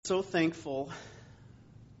so thankful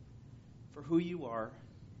for who you are.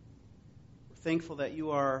 We're thankful that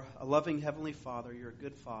you are a loving Heavenly Father. You're a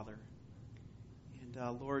good Father.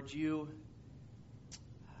 And Lord, I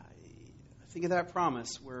think of that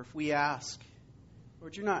promise where if we ask,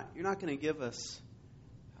 Lord, you're not going to give us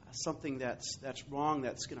something that's wrong,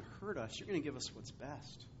 that's going to hurt us. You're going to give us what's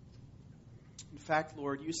best. In fact,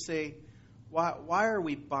 Lord, you say, why are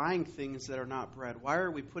we buying things that are not bread? Why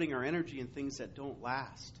are we putting our energy in things that don't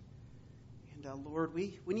last? And Lord,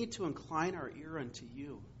 we need to incline our ear unto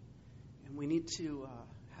you. And we need to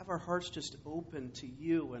have our hearts just open to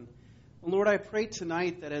you. And Lord, I pray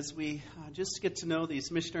tonight that as we just get to know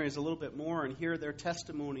these missionaries a little bit more and hear their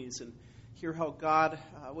testimonies and hear how God,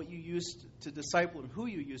 what you used to disciple them, who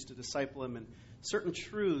you used to disciple them, and certain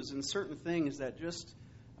truths and certain things that just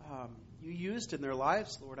you used in their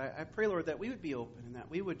lives, Lord. I pray, Lord, that we would be open and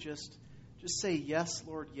that we would just say, yes,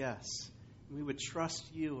 Lord, yes. And we would trust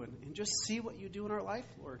you and just see what you do in our life,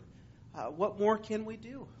 Lord. What more can we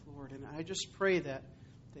do, Lord? And I just pray that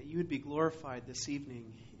you would be glorified this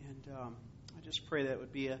evening. And I just pray that it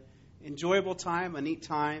would be an enjoyable time, a neat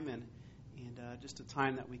time, and just a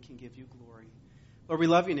time that we can give you glory. Lord, we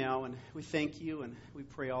love you now, and we thank you, and we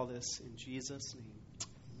pray all this in Jesus' name. Amen.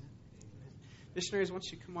 Missionaries, why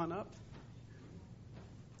don't you come on up?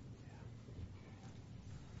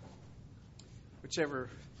 Whichever,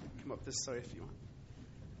 come up this side if you want.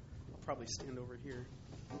 I'll probably stand over here.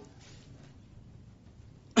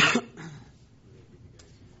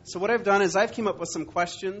 So what I've done is I've came up with some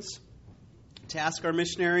questions to ask our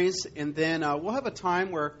missionaries, and then we'll have a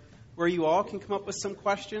time where you all can come up with some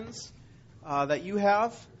questions that you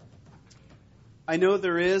have. I know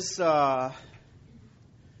there is some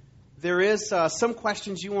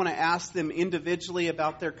questions you want to ask them individually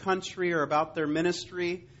about their country or about their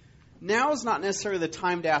ministry. Now is not necessarily the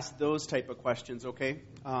time to ask those type of questions, okay?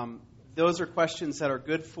 Those are questions that are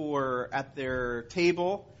good for at their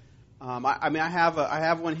table. I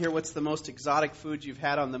have one here. What's the most exotic food you've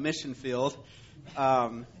had on the mission field?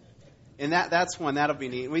 And that's one. That'll be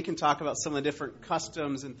neat. We can talk about some of the different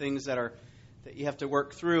customs and things that you have to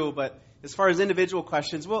work through. But as far as individual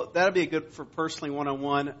questions, well, that'll be good for personally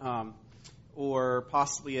one-on-one or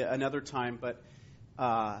possibly another time. But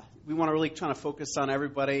we want to really try to focus on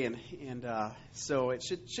everybody, and so it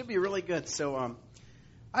should be really good. So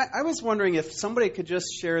I was wondering if somebody could just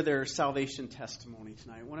share their salvation testimony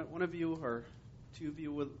tonight. One of you or two of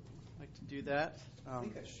you would like to do that. I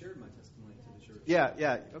think I shared my testimony to the church.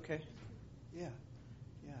 Yeah, okay. Yeah.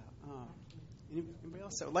 Anybody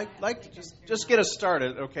else that would like to just get us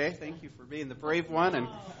started, okay? Thank you for being the brave one. And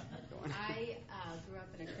I grew up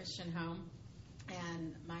in a Christian home,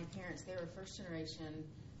 and my parents, they were first-generation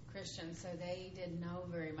Christians, so they didn't know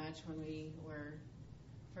very much when we were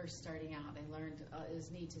first starting out. They learned it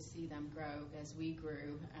was neat to see them grow as we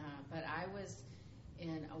grew. But I was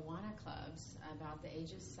in Awana clubs about the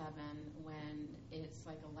age of 7 when it's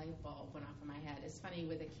like a light bulb went off in my head. It's funny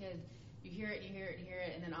with a kid, you hear it,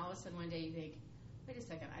 and then all of a sudden one day you think, wait a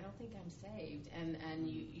second, I don't think I'm saved. And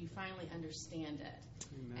you finally understand it.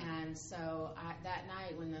 Amen. And so that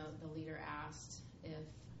night when the leader asked if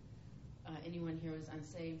anyone here was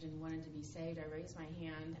unsaved and wanted to be saved, I raised my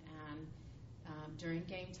hand, and during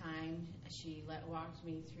game time, she walked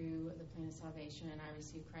me through the plan of salvation, and I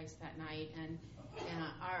received Christ that night. And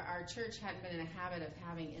our church hadn't been in a habit of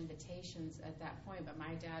having invitations at that point, but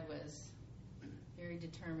my dad was very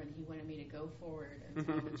determined. He wanted me to go forward and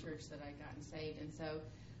tell the church that I'd gotten saved. And so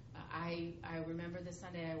I remember the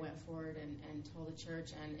Sunday I went forward and told the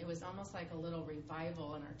church, and it was almost like a little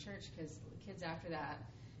revival in our church, because kids after that,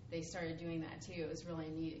 they started doing that too. It was really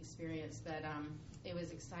a neat experience, but it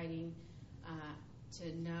was exciting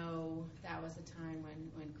to know that was a time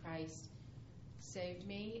when Christ saved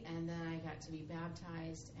me, and then I got to be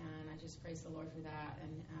baptized, and I just praise the Lord for that,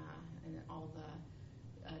 and all the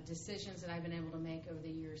decisions that I've been able to make over the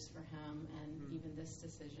years for Him, and even this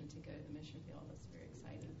decision to go to the mission field. That's very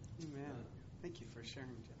exciting. Amen. Thank you for sharing,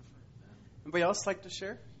 Jennifer. Anybody else like to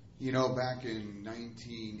share? You know, back in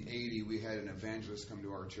 1980, we had an evangelist come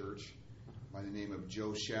to our church by the name of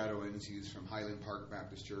Joe Shadowins. He's from Highland Park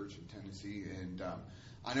Baptist Church in Tennessee, and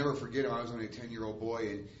I never forget him. I was only a 10-year-old boy,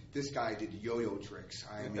 and this guy did yo-yo tricks.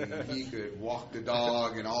 I mean, he could walk the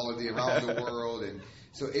dog and all of the around the world, and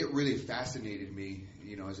so it really fascinated me.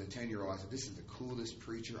 You know, as a 10-year-old, I said, "This is the coolest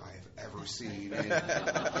preacher I have ever seen."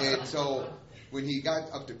 And so when he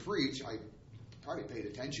got up to preach, I probably paid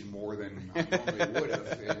attention more than I normally would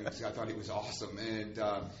have, and I thought he was awesome. And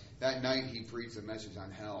that night, he preached a message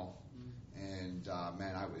on hell. And,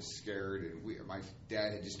 man, I was scared. And my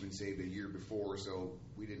dad had just been saved a year before, so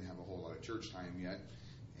we didn't have a whole lot of church time yet.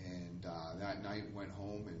 night, went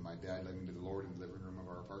home, and my dad led me to the Lord in the living room of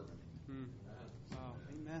our apartment. Wow.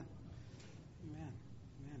 Amen. Amen.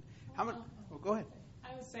 Amen. How many? Oh, go ahead.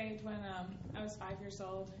 I was saved when I was 5 years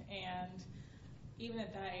old, and even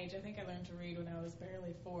at that age, I think I learned to read when I was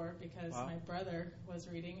barely 4 because my brother was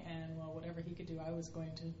reading, and whatever he could do, I was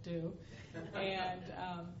going to do. And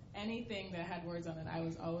anything that had words on it, I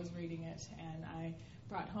was always reading it. And I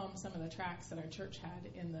brought home some of the tracts that our church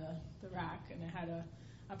had in the rack, and it had a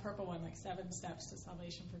purple one, like 7 Steps to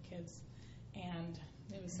Salvation for Kids. And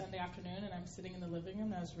it was Sunday afternoon, and I'm sitting in the living room,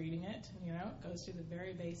 and I was reading it. And, it goes through the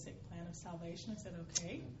very basic plan of salvation. I said,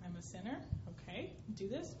 okay, I'm a sinner. Okay, do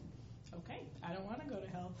this. Okay, I don't want to go to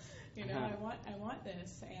hell. I want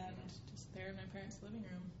this. And just there in my parents' living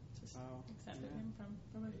room, just accepted him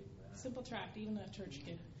from a simple tract. Even a church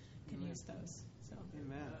kid can use those. So.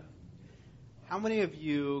 Amen. How many of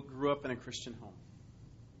you grew up in a Christian home?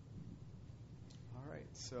 All right,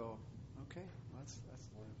 so, okay. That's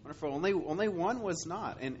wonderful. Only one was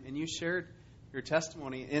not, and you shared your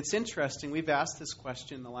testimony. And it's interesting. We've asked this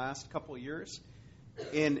question the last couple of years,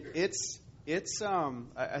 and it's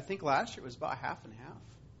I think last year it was about half and half.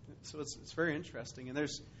 So it's very interesting. And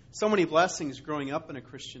there's so many blessings growing up in a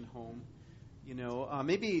Christian home.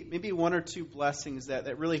 Maybe one or two blessings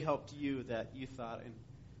that really helped you that you thought and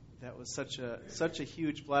that was such a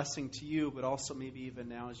huge blessing to you, but also maybe even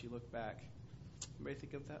now as you look back. Anybody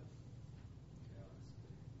think of that?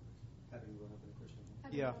 Having grown up in a Christian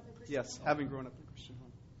home. Having grown up in a Christian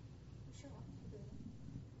home. Sure.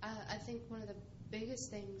 I think one of the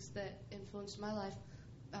biggest things that influenced my life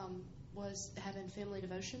was having family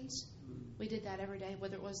devotions. We did that every day,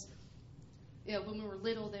 whether it was, when we were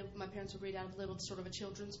little, my parents would read out of sort of a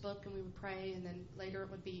children's book, and we would pray, and then later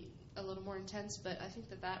it would be a little more intense. But I think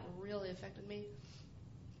that really affected me.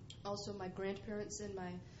 Also, my grandparents and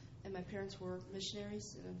my parents were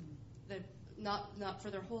missionaries. Not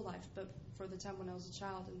for their whole life, but for the time when I was a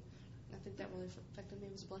child, and I think that really affected me.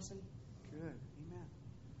 It was a blessing. Good. Amen.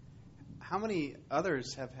 How many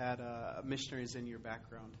others have had missionaries in your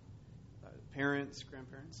background? Parents,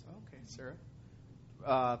 grandparents? Oh, okay, Sarah.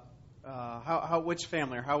 Which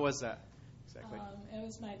family, or how was that exactly? It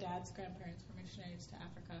was my dad's grandparents were missionaries to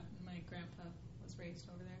Africa, and my grandpa was raised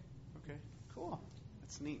over there. Okay, cool.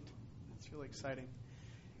 That's neat. That's really exciting.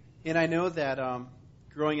 And I know that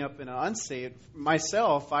growing up in an unsaved,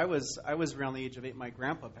 myself, I was around the age of 8. My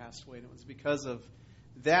grandpa passed away, and it was because of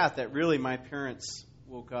that really my parents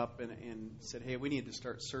woke up and said, hey, we need to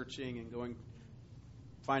start searching and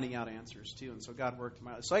finding out answers too. And so God worked in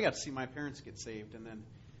my life. So I got to see my parents get saved and then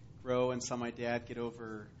grow, and saw my dad get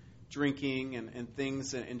over drinking and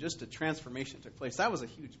things, and just a transformation took place. That was a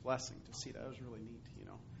huge blessing to see. That was really neat,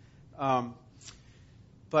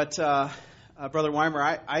 But Brother Weimer,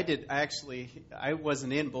 I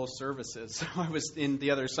wasn't in both services. So I was in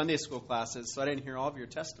the other Sunday school classes, so I didn't hear all of your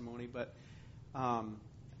testimony. But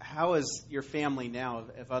how is your family now?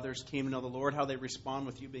 If others came to know the Lord, how they respond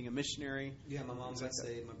with you being a missionary? Yeah, my mom got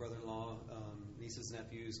saved, my brother-in-law, nieces,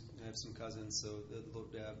 nephews. I have some cousins, so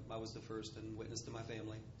I was the first and witness to my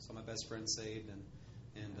family. So my best friend saved,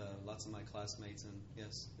 and lots of my classmates. And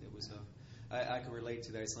yes, it was. I can relate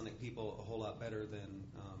to the Icelandic people a whole lot better than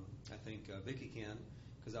I think Vicky can,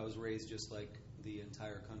 because I was raised just like the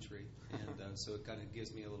entire country, and so it kind of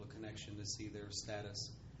gives me a little connection to see their status.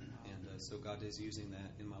 And so God is using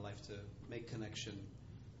that in my life to make connection.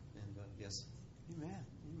 And yes.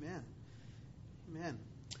 Amen.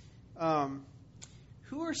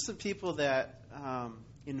 Who are some people that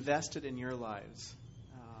invested in your lives?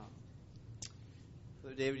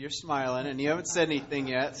 Brother David, you're smiling, and you haven't said anything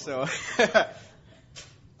yet, so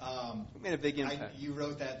made a big impact. You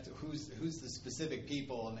wrote that. Who's the specific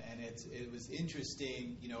people, and it was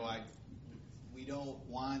interesting. We don't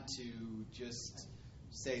want to just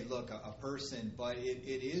say, look, a person, but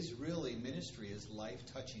it is really, ministry is life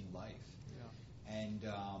touching life. Yeah. And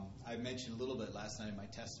I mentioned a little bit last night in my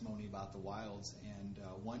testimony about the Wilds, and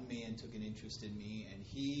one man took an interest in me, and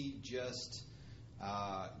he just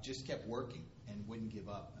kept working and wouldn't give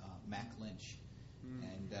up. Mac Lynch,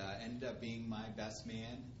 and ended up being my best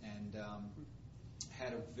man, and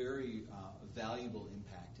had a very valuable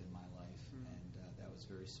impact in my life, and that was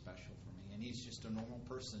very special for me. And he's just a normal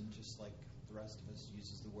person, just like the rest of us,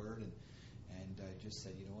 uses the word, and just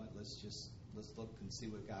said, you know what, let's look and see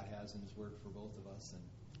what God has in His Word for both of us, and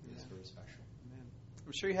it was very special. Amen.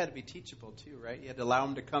 I'm sure you had to be teachable too, right? You had to allow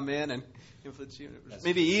him to come in and influence you. It was That's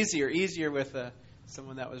maybe true. easier with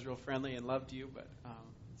someone that was real friendly and loved you, but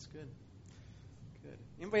it's good. Good.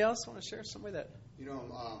 Anybody else want to share somebody that?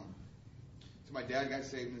 So my dad got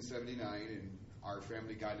saved in '79, and our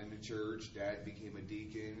family got into church. Dad became a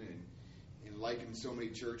deacon, and like in so many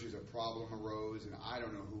churches, a problem arose, and I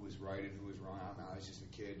don't know who was right and who was wrong. I was just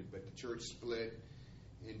a kid, but the church split,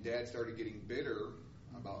 and Dad started getting bitter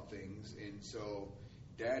about things, and so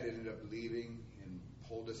Dad ended up leaving and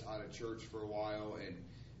pulled us out of church for a while, and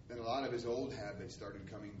then a lot of his old habits started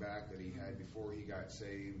coming back that he had before he got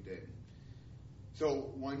saved. And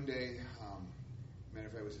so one day, matter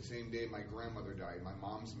of fact, it was the same day my grandmother died, my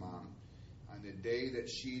mom's mom. On the day that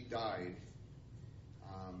she died,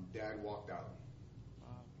 Dad walked out,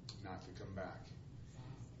 not to come back.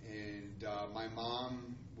 And my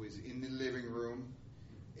mom was in the living room,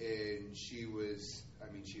 and she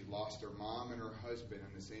lost her mom and her husband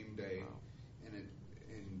on the same day.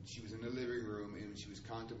 And she was in the living room, and she was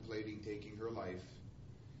contemplating taking her life.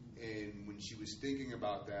 And when she was thinking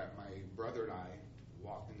about that, my brother and I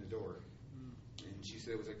walked in the door. And she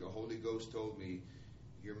said it was like the Holy Ghost told me,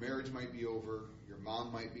 your marriage might be over, your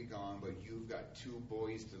mom might be gone, but you've got 2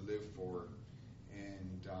 boys to live for.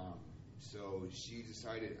 And so she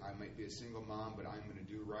decided I might be a single mom, but I'm going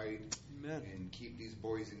to do right. Amen. And keep these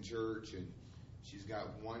boys in church. And she's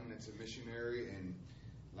got one that's a missionary, and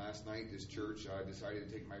last night this church decided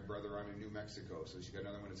to take my brother on to New Mexico, so she got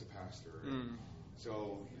another one that's a pastor.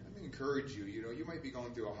 So let me encourage you. You know, you might be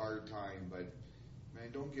going through a hard time, but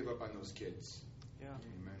man, don't give up on those kids. Yeah.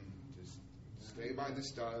 Amen. Just stay by the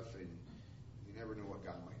stuff, and you never know what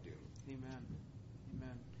God might do. Amen.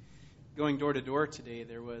 Amen. Going door to door today,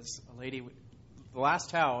 there was a lady, the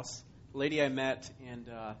last house, a lady I met, and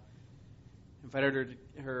invited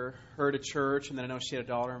her to church, and then I know she had a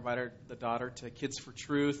daughter, invited the daughter to Kids for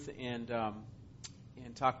Truth, and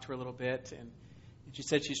talked to her a little bit, and she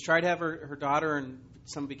said she's tried to have her daughter in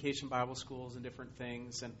some vacation Bible schools and different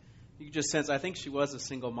things, and you could just sense, I think she was a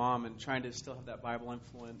single mom and trying to still have that Bible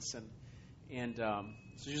influence, and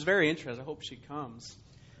so she's very interested. I hope she comes.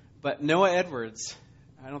 But Noah Edwards,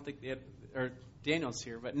 I don't think Daniel's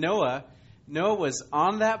here, but Noah was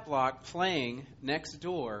on that block playing next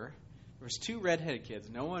door. There was 2 redheaded kids,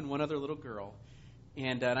 Noah and one other little girl.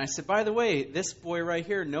 And I said, by the way, this boy right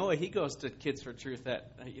here, Noah, he goes to Kids for Truth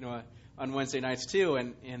on Wednesday nights too.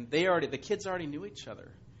 And the kids already knew each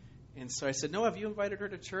other. And so I said, Noah, have you invited her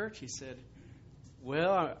to church? He said,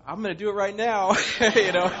 well, I'm going to do it right now.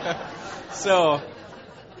 So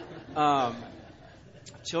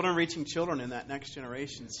children reaching children in that next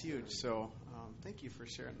generation is huge. So thank you for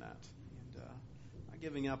sharing that. And not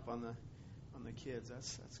giving up on the kids.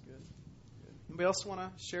 That's good. Anybody else want to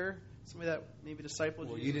share somebody that maybe discipled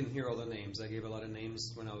you? Well, you didn't hear all the names. I gave a lot of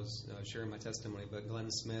names when I was sharing my testimony, but Glenn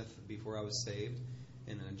Smith before I was saved,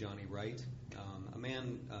 and Johnny Wright, a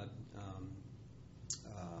man,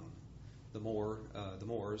 the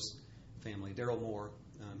Moores family, Daryl Moore.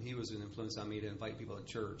 He was an influence on me to invite people to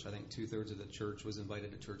church. I think 2/3 of the church was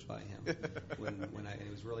invited to church by him. And it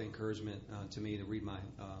was really encouragement to me to read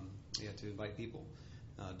to invite people.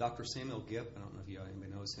 Dr. Samuel Gipp, I don't know if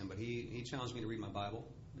anybody knows him, but he challenged me to read my Bible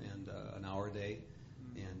and an hour a day,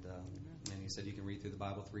 and he said you can read through the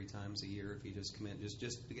Bible 3 times a year if you just commit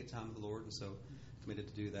just to get time with the Lord, and so committed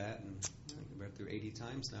to do that, and I've read through 80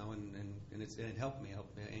 times now, and it helped me.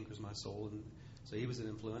 It anchors my soul, and so he was an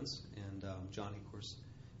influence, and Johnny, of course,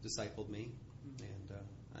 discipled me,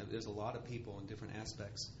 and there's a lot of people in different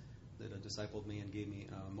aspects that discipled me and gave me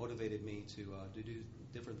motivated me to do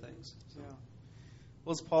different things. So. Yeah.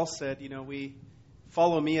 Well, as Paul said, we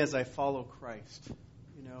follow me as I follow Christ.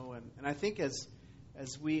 And I think as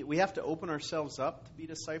we have to open ourselves up to be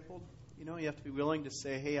discipled. You have to be willing to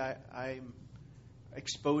say, hey, I'm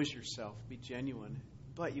expose yourself, be genuine.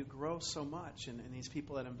 But you grow so much, and these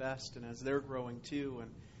people that invest, and as they're growing too.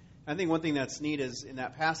 And I think one thing that's neat is in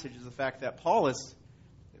that passage is the fact that Paul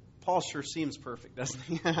sure seems perfect, doesn't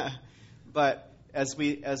he? But as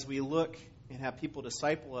we look and have people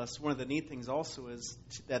disciple us, one of the neat things also is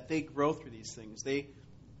that they grow through these things.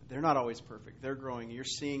 They're not always perfect. They're growing. You're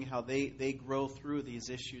seeing how they grow through these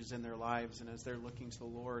issues in their lives, and as they're looking to the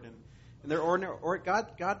Lord. And they're ordinary.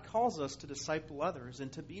 God calls us to disciple others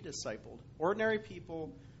and to be discipled. Ordinary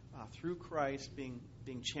people through Christ being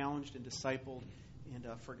challenged and discipled, and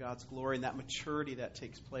for God's glory and that maturity that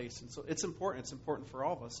takes place. And so it's important. It's important for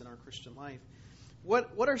all of us in our Christian life.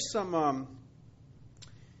 What are some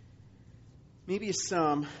maybe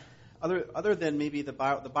some other than maybe the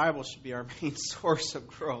Bible should be our main source of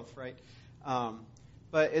growth, right?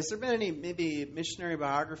 But has there been any maybe missionary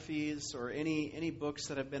biographies or any books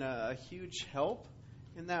that have been a huge help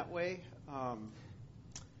in that way?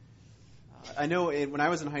 I know when I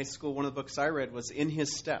was in high school, one of the books I read was In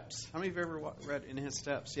His Steps. How many of you have ever read In His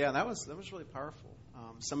Steps? Yeah, that was really powerful.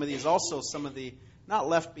 Some of the not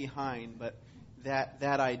left behind, but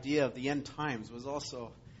that idea of the end times was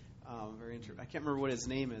also Very I can't remember what his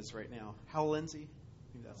name is right now. Hal Lindsey?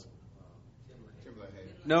 I think that's Tim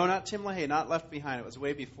LaHaye. No, not Tim LaHaye. Not Left Behind. It was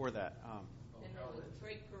way before that.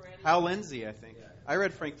 Hal Lindsey, I think. I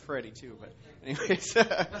read Frank Peretti too, but anyways,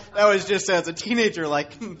 that was just as a teenager,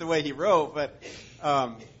 like the way he wrote. But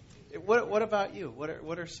what about you?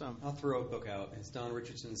 What are some? I'll throw a book out. It's Don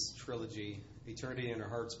Richardson's trilogy, Eternity in Our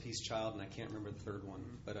Hearts, Peace Child, and I can't remember the third one,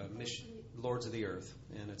 but Lords of the Earth.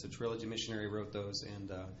 And it's a trilogy. Missionary wrote those,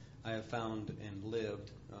 and I have found and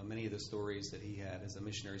lived many of the stories that he had as a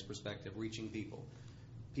missionary's perspective, reaching people.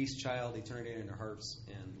 Peace Child, Eternity in Our Hearts,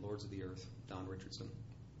 and Lords of the Earth, Don Richardson.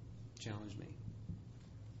 Challenge me.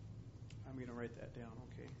 I'm going to write that down.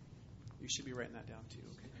 Okay. You should be writing that down too.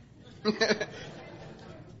 Okay.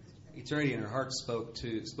 Eternity in Our Hearts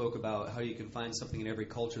spoke about how you can find something in every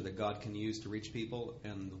culture that God can use to reach people,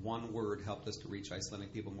 and one word helped us to reach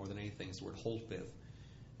Icelandic people more than anything. It's the word holpith.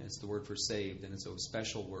 And it's the word for saved, and it's a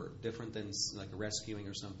special word, different than like a rescuing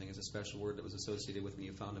or something. It's a special word that was associated with when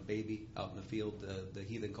you found a baby out in the field. The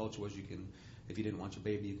heathen culture was if you didn't want your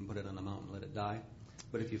baby, you can put it on a mountain and let it die.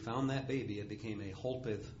 But if you found that baby, it became a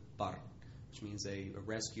holpith bar, which means a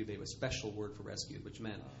rescue. They have a special word for rescue, which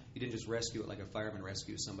meant you didn't just rescue it like a fireman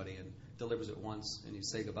rescues somebody and delivers it once and you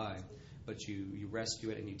say goodbye. But you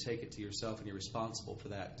rescue it and you take it to yourself, and you're responsible for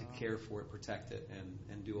that, to care for it, protect it,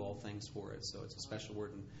 and do all things for it. So it's a special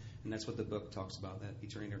word, and that's what the book talks about, that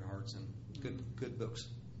Eternity in Our Hearts, and good books.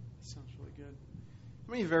 Sounds really good.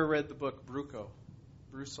 How many of you have ever read the book Bruco?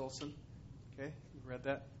 Bruce Olson? Okay, you've read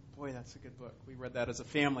that? Boy, that's a good book. We read that as a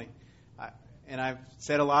family. And I've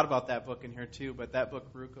said a lot about that book in here too, but that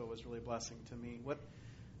book Bruco was really a blessing to me.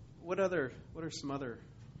 What are some other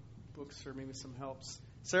books or maybe some helps?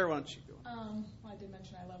 Sarah, why don't you go? Well, I did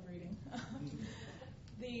mention I love reading.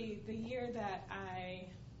 The year that I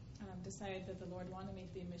decided that the Lord wanted me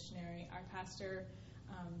to be a missionary, our pastor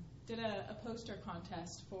did a poster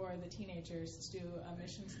contest for the teenagers to do a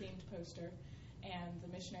missions-themed poster, and the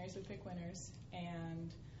missionaries would pick winners,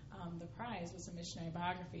 and the prize was a missionary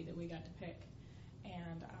biography that we got to pick.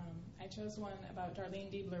 And I chose one about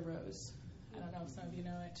Darlene Diebler-Rose. I don't know if some of you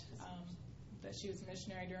know it, that she was a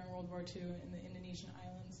missionary during World War II in the Indonesian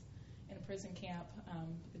islands in a prison camp,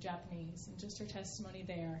 the Japanese, and just her testimony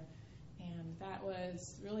there. And that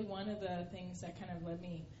was really one of the things that kind of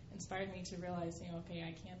inspired me to realize, okay,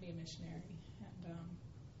 I can be a missionary. And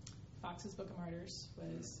Fox's Book of Martyrs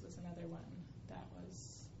was another one that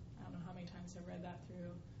was, I don't know how many times I've read that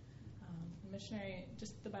through. Missionary,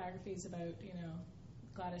 just the biographies about,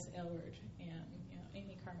 Gladys Aylward and,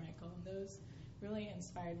 Amy Carmichael, and those really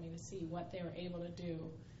inspired me to see what they were able to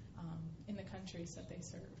do in the countries that they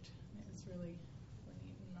served. It was really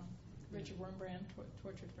neat. Richard Wurmbrand,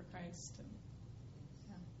 Tortured for Christ. And,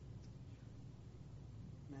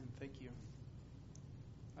 Man, thank you.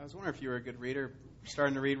 I was wondering if you were a good reader,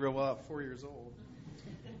 starting to read real well at 4 years old.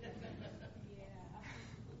 Yeah.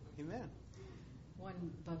 Amen.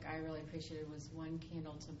 One book I really appreciated was One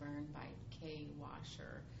Candle to Burn by Kay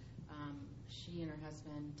Washer. She and her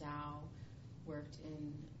husband, Dow, worked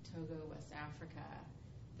in Togo, West Africa,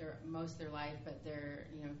 most of their life, but their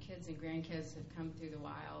kids and grandkids have come through the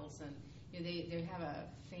wilds, and they have a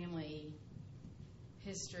family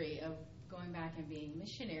history of going back and being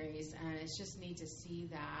missionaries, and it's just neat to see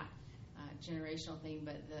that generational thing,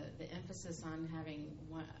 but the emphasis on having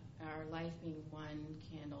our life being one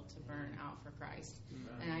candle to burn out for Christ.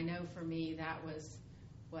 Mm-hmm. And I know for me that was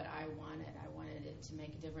what I wanted. I wanted it to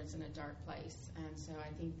make a difference in a dark place. And so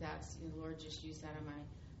I think that's, the Lord just used that in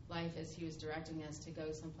my life as He was directing us to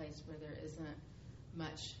go someplace where there isn't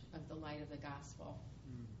much of the light of the gospel.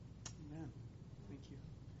 Amen. Thank you.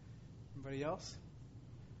 Anybody else?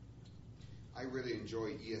 I really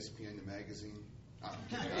enjoy ESPN, the magazine.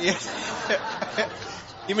 Yes.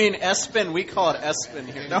 You mean Espen? We call it Espen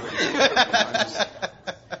here. No.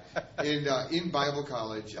 And in Bible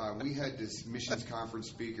college, we had this missions conference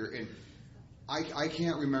speaker, and I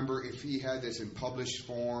can't remember if he had this in published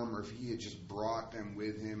form or if he had just brought them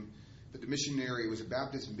with him. But the missionary, it was a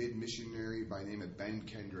Baptist mid-missionary by the name of Ben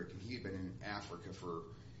Kendrick, and he had been in Africa for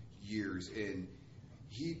years. And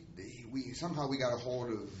we got a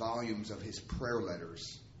hold of volumes of his prayer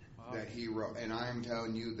letters that he wrote, and I am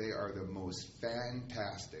telling you, they are the most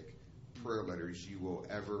fantastic prayer letters you will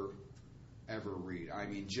ever read. I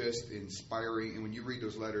mean, just inspiring, and when you read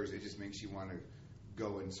those letters, it just makes you want to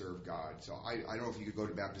go and serve God. So I don't know if you could go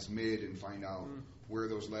to Baptist Mid and find out where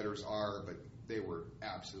those letters are, but they were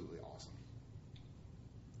absolutely awesome.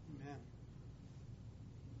 Amen.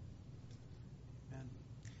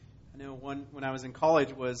 I know one when I was in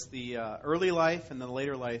college was the early life and the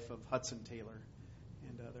later life of Hudson Taylor.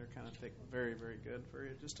 And they're kind of thing. Very, very good.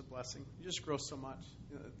 Just a blessing. You just grow so much.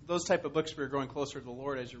 Those type of books where you're growing closer to the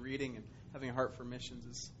Lord as you're reading and having a heart for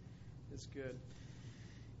missions is good.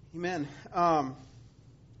 Amen.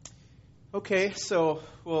 Okay, so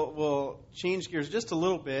we'll change gears just a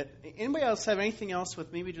little bit. Anybody else have anything else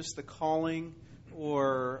with maybe just the calling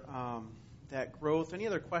or that growth? Any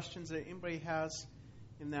other questions that anybody has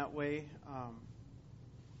in that way?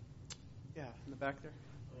 Yeah, in the back there.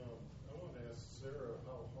 I want to ask Sarah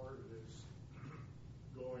how hard it is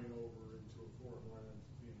going over into a foreign land to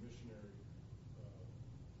be a missionary.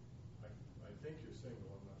 I think you're single,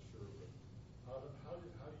 I'm not sure, but how do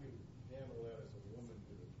you handle that as a woman?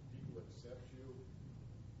 Do people accept you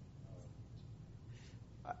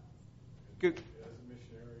Good. as a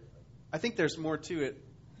missionary? I think there's more to it.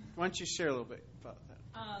 Why don't you share a little bit about that?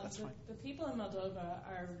 That's fine. The people in Moldova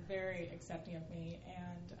are very accepting of me,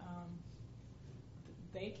 and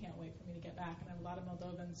they can't wait for me to get back. And I have a lot of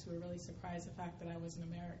Moldovans who are really surprised the fact that I was an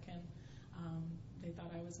American. They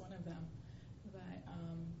thought I was one of them. But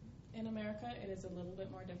in America, it is a little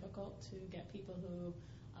bit more difficult to get people who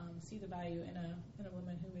see the value in a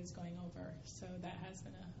woman who is going over. So that has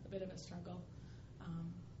been a bit of a struggle.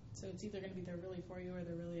 So it's either going to be they're really for you or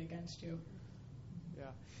they're really against you.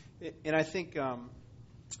 Yeah, and I think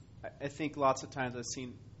lots of times I've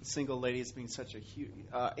seen single ladies being such a huge.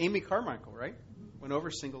 Amy Carmichael, right? Went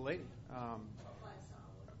over single lady.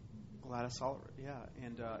 Gladys Oliver, yeah,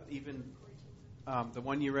 and even the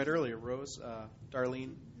one you read earlier, Rose,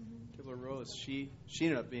 Darlene Kibler Rose. She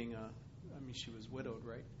ended up being she was widowed,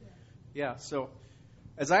 right? Yeah. So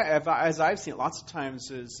as I've seen it, lots of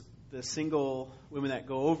times is the single women that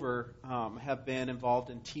go over have been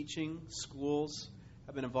involved in teaching schools,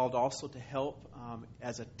 have been involved also to help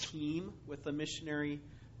as a team with a missionary,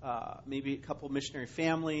 maybe a couple of missionary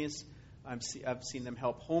families. I've seen them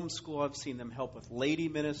help homeschool. I've seen them help with lady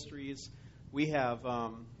ministries. We have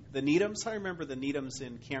the Needhams. I remember the Needhams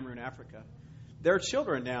in Cameroon, Africa. Their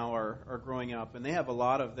children now are growing up, and they have a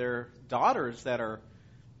lot of their daughters that are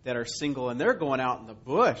single, and they're going out in the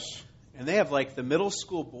bush. And they have like the middle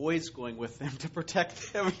school boys going with them to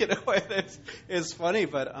protect them. It's funny,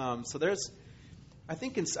 but so there's. I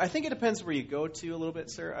think it depends where you go to a little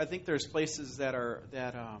bit, sir. I think there's places that are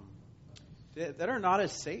not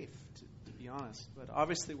as safe, to be honest. But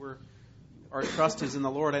obviously, our trust is in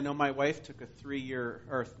the Lord. I know my wife took a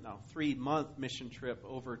 3-month mission trip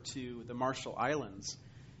over to the Marshall Islands,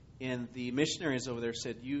 and the missionaries over there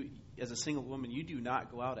said, "You, as a single woman, you do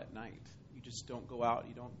not go out at night. You just don't go out.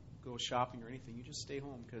 You don't go shopping or anything. You just stay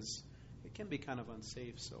home because it can be kind of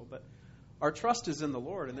unsafe." So, but our trust is in the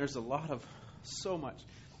Lord, and there's a lot of so much.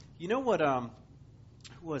 You know what? Who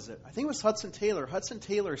was it? I think it was Hudson Taylor. Hudson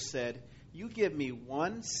Taylor said, "You give me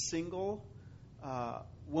one single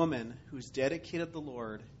woman who's dedicated to the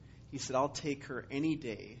Lord." He said, "I'll take her any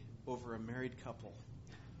day over a married couple."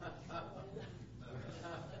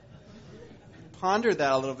 Ponder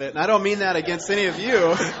that a little bit, and I don't mean that against any of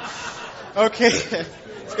you. Okay.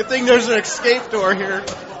 It's a good thing there's an escape door here.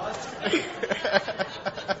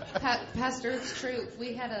 Pastor, it's true.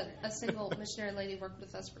 We had a single missionary lady work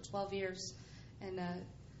with us for 12 years, and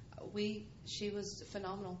she was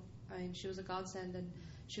phenomenal. I mean, she was a godsend, and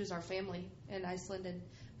she was our family in Iceland. And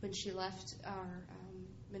when she left our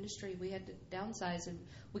ministry, we had to downsize, and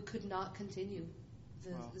we could not continue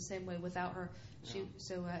the same way without her.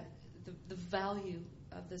 The value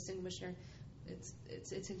of the single missionary,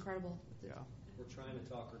 it's incredible. Yeah. We're trying to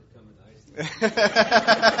talk her to come to Iceland.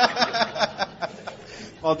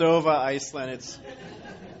 Moldova, Iceland, it's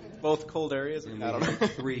both cold areas. And we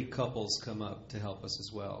had 3 couples come up to help us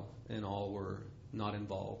as well, and all were not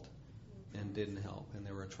involved and didn't help, and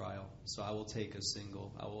there were a trial. So I will take a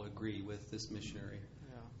single. I will agree with this missionary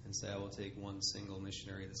and say I will take one single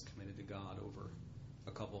missionary that's committed to God over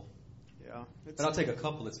a couple. Yeah, but I'll take a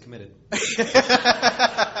couple that's committed.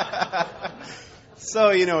 So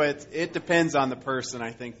it depends on the person,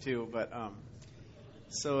 I think, too. But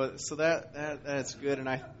so that's good,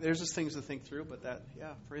 and there's just things to think through. But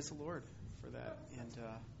praise the Lord for that, and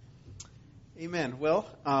amen. Well,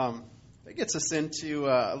 that gets us into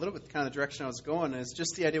a little bit kind of the direction I was going. Is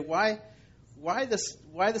just the idea why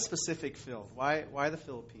the specific field? Why the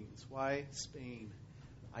Philippines? Why Spain,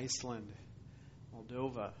 Iceland,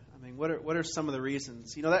 Moldova? I mean, what are some of the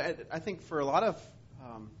reasons? I think for a lot of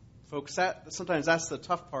folks, sometimes that's the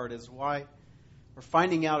tough part, is why we're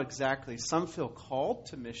finding out exactly. Some feel called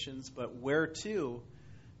to missions, but where to,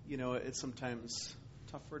 it's sometimes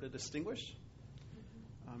tougher to distinguish.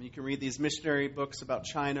 You can read these missionary books about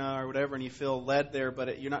China or whatever, and you feel led there,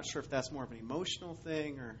 but you're not sure if that's more of an emotional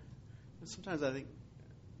thing, or sometimes I think,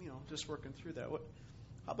 just working through that.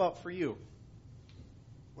 How about for you?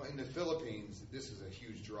 Well, in the Philippines, this is a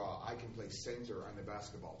huge draw. I can play center on the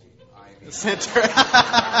basketball team. The center. There's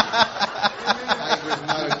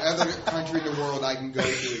not another country in the world I can go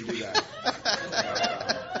to and do that.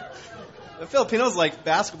 The Filipinos like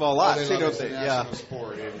basketball a lot, they too, love don't it. they? It's a national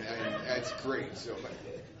sport, and that's great. So, but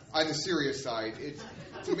on the serious side, it's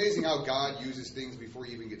amazing how God uses things before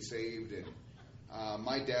you even get saved. And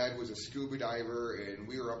my dad was a scuba diver, and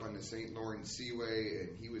we were up on the St. Lawrence Seaway,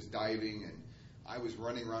 and he was diving, and I was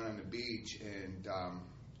running around on the beach, and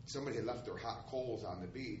somebody had left their hot coals on the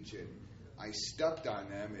beach, and I stepped on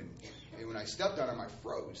them, and when I stepped on them, I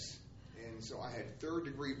froze. And so I had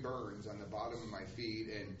third-degree burns on the bottom of my feet,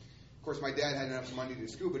 and of course, my dad had enough money to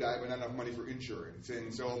scuba dive, but not enough money for insurance.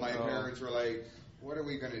 And so my parents were like, what are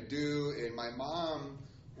we going to do? And my mom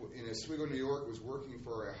in Oswego, New York, was working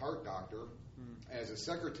for a heart doctor as a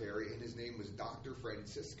secretary, and his name was Dr.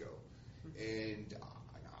 Francisco. And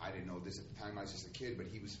I didn't know this at the time. I was just a kid, but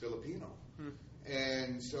he was Filipino.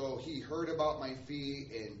 And so he heard about my feet,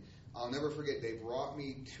 and I'll never forget, they brought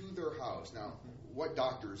me to their house. Now, what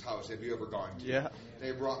doctor's house have you ever gone to? Yeah.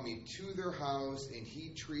 They brought me to their house, and he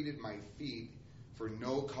treated my feet for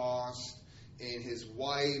no cost. And his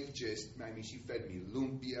wife she fed me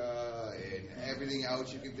lumpia and everything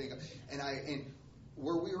else you can think of. And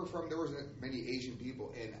where we were from, there wasn't many Asian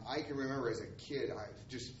people. And I can remember as a kid,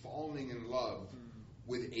 just falling in love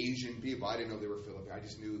with Asian people. I didn't know they were Filipino. I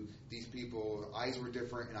just knew these people, eyes were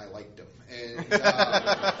different, and I liked them. And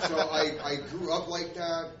so I grew up like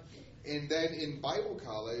that. And then in Bible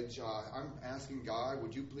college, I'm asking God,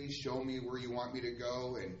 would you please show me where you want me to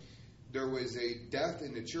go? And there was a death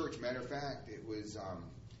in the church. Matter of fact, it was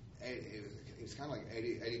kind of like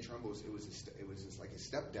Eddie Trumbull's. It was just like a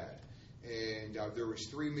stepdad. And there was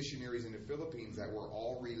 3 missionaries in the Philippines that were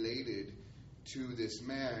all related to this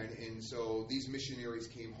man. And so these missionaries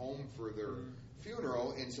came home for their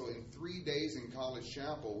funeral. And so in 3 days in College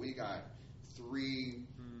Chapel, we got 3,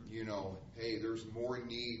 hey, there's more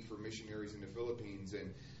need for missionaries in the Philippines.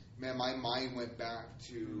 And, man, my mind went back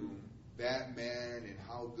to that man and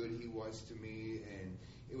how good he was to me. And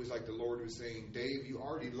it was like the Lord was saying, Dave, you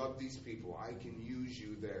already love these people. I can use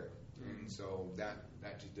you there. And so that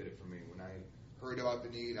just did it for me. When I heard about the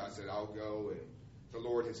need, I said, I'll go. And the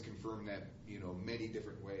Lord has confirmed that, many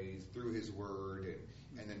different ways through His Word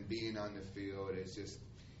and then being on the field. It's just,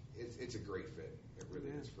 it's a great fit. It really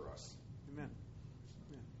is for us. Amen.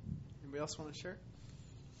 Anybody else want to share?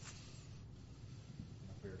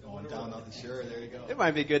 We're going down on the shore. There you go. It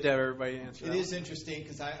might be good to have everybody answer. It is interesting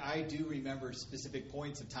because I do remember specific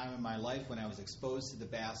points of time in my life when I was exposed to the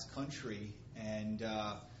Basque Country, and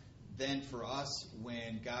then for us,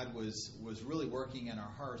 when God was really working in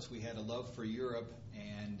our hearts, we had a love for Europe,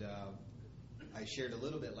 and I shared a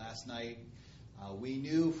little bit last night. We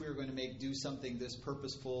knew if we were going to do something this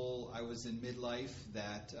purposeful, I was in midlife,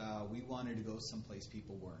 that we wanted to go someplace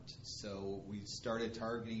people weren't. So we started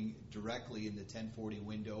targeting directly in the 1040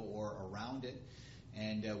 window or around it,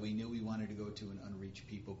 and we knew we wanted to go to an unreached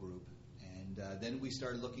people group. And then we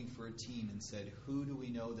started looking for a team and said, who do we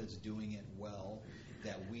know that's doing it well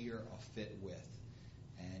that we are a fit with?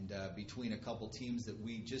 And between a couple teams that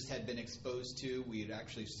we just had been exposed to, we had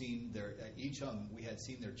actually seen each of them, we had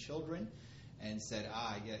seen their children, and said,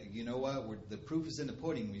 yeah, you know what? The proof is in the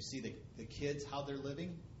pudding. We see the kids, how they're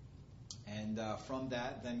living. And from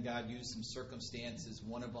that, then God used some circumstances.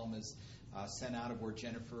 One of them is sent out of where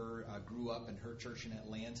Jennifer grew up in her church in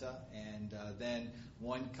Atlanta. And then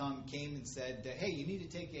one came and said, hey, you need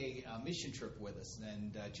to take a mission trip with us.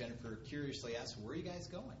 And Jennifer curiously asked, where are you guys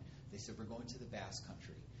going? They said, we're going to the Basque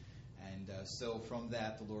Country. And so from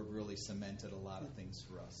that, the Lord really cemented a lot of things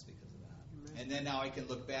for us because of that. And then now I can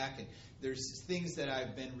look back, and there's things that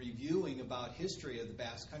I've been reviewing about history of the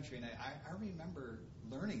Basque Country, and I remember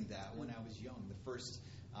learning that when I was young. The first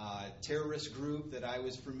terrorist group that I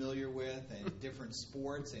was familiar with, and different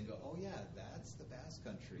sports, and go, oh yeah, that's the Basque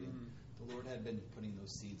Country. And the Lord had been putting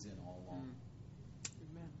those seeds in all along.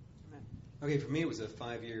 Amen. Okay, for me it was a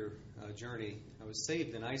 5-year journey. I was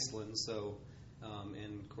saved in Iceland, so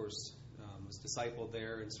and of course was discipled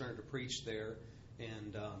there and started to preach there,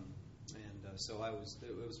 and so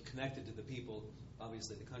it was connected to the people,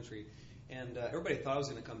 obviously the country, and everybody thought I was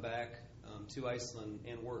going to come back to Iceland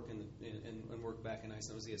and work and work back in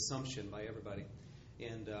Iceland. It was the assumption by everybody,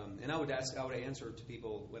 and I would answer to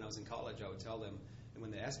people when I was in college. I would tell them, and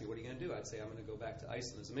when they asked me, "What are you going to do?" I'd say, "I'm going to go back to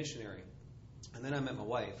Iceland as a missionary." And then I met my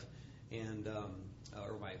wife, and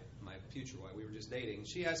or my future wife. We were just dating.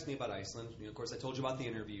 She asked me about Iceland. Of course, I told you about the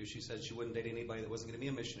interview. She said she wouldn't date anybody that wasn't going to be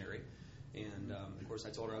a missionary. And, of course, I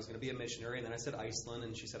told her I was going to be a missionary, and then I said Iceland,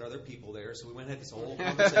 and she said, are there people there? So we went and had this whole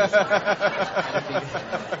conversation.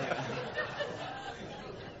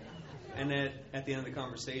 And at the end of the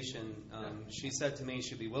conversation, she said to me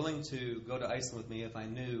she'd be willing to go to Iceland with me if I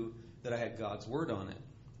knew that I had God's Word on it.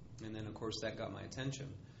 And then, of course, that got my attention.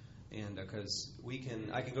 And because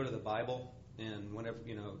I can go to the Bible, and whenever,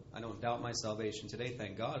 I don't doubt my salvation today,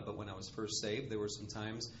 thank God, but when I was first saved, there were some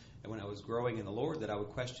times when I was growing in the Lord that I would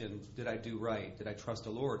question, did I do right? Did I trust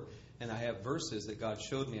the Lord? And I have verses that God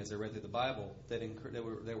showed me as I read through the Bible that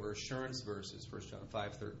there were assurance verses, 1 John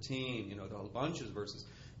 5:13, there were a bunch of verses,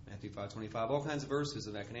 Matthew 5:25, all kinds of verses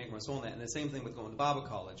that I can anchor my soul in that. And the same thing with going to Bible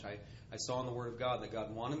college. I saw in the Word of God that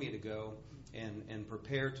God wanted me to go and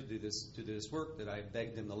prepare to do this work that I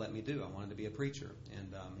begged Him to let me do. I wanted to be a preacher,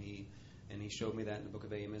 and He showed me that in the book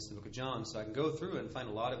of Amos and the book of John. So I can go through and find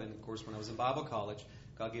a lot of it. And of course, when I was in Bible college,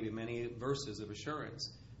 God gave me many verses of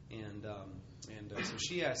assurance. And so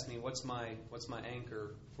she asked me, "What's my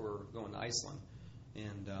anchor for going to Iceland?"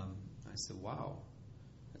 And I said, "Wow,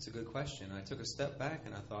 that's a good question." And I took a step back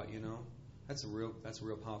and I thought, that's a real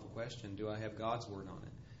powerful question. Do I have God's Word on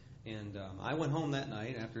it? And I went home that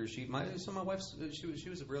night after my wife, she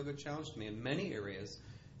was a real good challenge to me in many areas.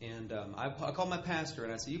 And I called my pastor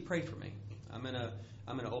and I said, "You pray for me. I'm gonna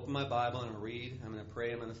open my Bible and I'm gonna read. I'm gonna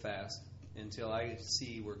pray. I'm gonna fast until I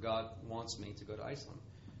see where God wants me to go to Iceland."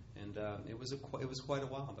 And it was quite a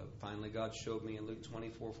while, but finally God showed me in Luke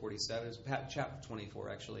 24:47. It was chapter 24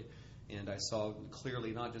 actually, and I saw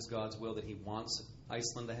clearly not just God's will that He wants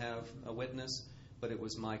Iceland to have a witness, but it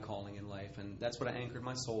was my calling in life, and that's what I anchored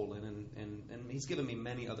my soul in. And He's given me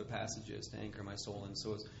many other passages to anchor my soul in.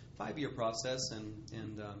 So it's a 5-year process,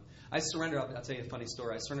 and I surrendered. I'll tell you a funny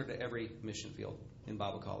story. I surrendered to every mission field in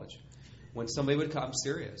Bible college. When somebody would come, I'm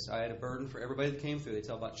serious. I had a burden for everybody that came through. They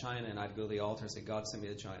tell about China, and I'd go to the altar and say, "God, send me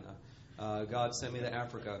to China. God, send me to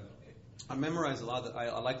Africa." I memorized a lot.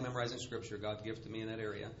 I like memorizing Scripture. God gifted me in that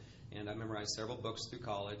area. And I memorized several books through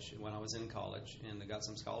college when I was in college, and I got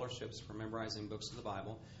some scholarships for memorizing books of the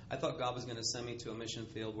Bible. I thought God was going to send me to a mission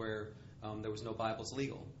field where there was no Bibles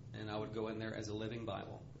legal, and I would go in there as a living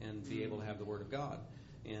Bible and be able to have the Word of God.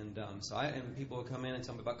 And and people would come in and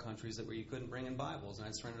tell me about countries where you couldn't bring in Bibles, and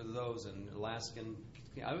I'd surrender to those. And Alaskan,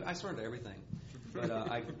 I surrendered to everything. But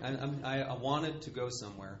I wanted to go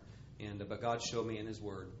somewhere, but God showed me in His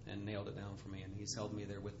Word and nailed it down for me, and He's held me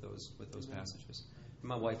there with those passages.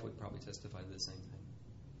 My wife would probably testify to the same thing.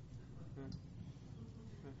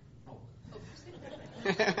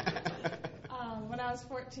 When I was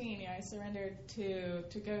 14, I surrendered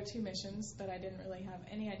to go to missions, but I didn't really have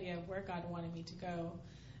any idea of where God wanted me to go.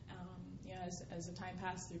 As the time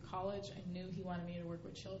passed through college, I knew He wanted me to work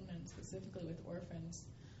with children, specifically with orphans.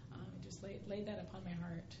 He just laid that upon my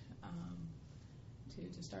heart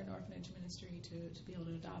to start an orphanage ministry, to be able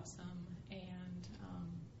to adopt some. And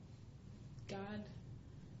God,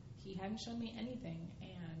 He hadn't shown me anything,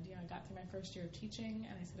 and I got through my first year of teaching,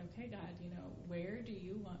 and I said, "Okay, God, where do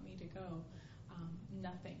you want me to go?"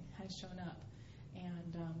 Nothing has shown up,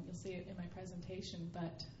 and you'll see it in my presentation.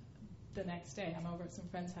 But the next day, I'm over at some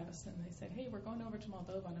friends' house, and they said, "Hey, we're going over to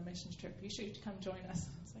Moldova on a missions trip. You should come join us."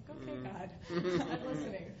 I was like, "Okay, God, I'm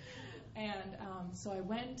listening." And so I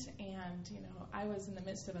went, and I was in the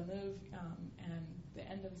midst of a move and the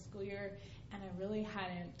end of the school year, and I really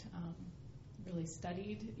hadn't really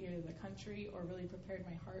studied either the country or really prepared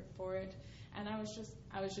my heart for it. And I was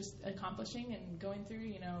just accomplishing and going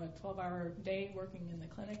through, a 12-hour day working in the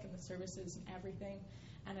clinic and the services and everything.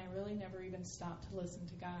 And I really never even stopped to listen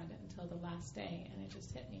to God until the last day. And it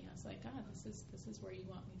just hit me. I was like, "God, this is where you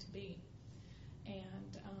want me to be."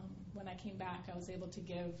 And when I came back, I was able to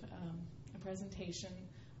give a presentation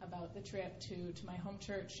about the trip to my home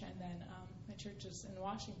church, and then my church is in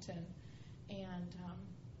Washington. And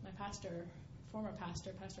my former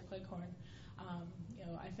pastor, Pastor Cleghorn,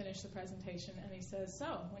 I finished the presentation, and he says, "So,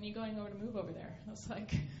 when are you going over to move over there?" I was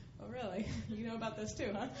like, "Oh, really? You know about this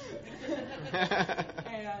too, huh?"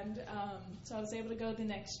 And so I was able to go the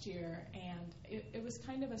next year, and it was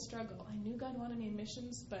kind of a struggle. I knew God wanted me in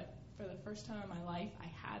missions, but for the first time in my life, I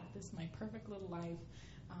had my perfect little life,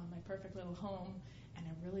 my perfect little home, and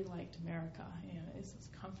I really liked America. It was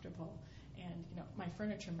comfortable. And, my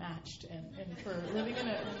furniture matched. And for living in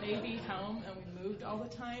a Navy home, and we moved all the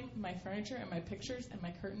time, my furniture and my pictures and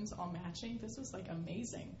my curtains all matching, this was,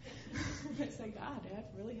 amazing. I said, "God, I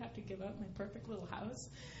really have to give up my perfect little house?"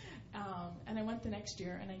 And I went the next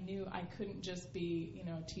year, and I knew I couldn't just be,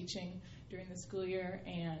 teaching during the school year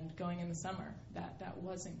and going in the summer. That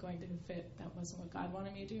wasn't going to fit. That wasn't what God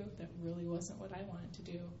wanted me to do. That really wasn't what I wanted to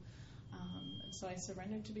do. So I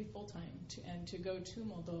surrendered to be full-time and to go to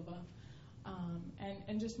Moldova.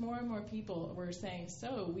 And just more and more people were saying,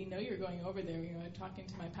 so we know you're going over there. I'm talking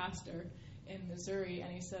to my pastor in Missouri,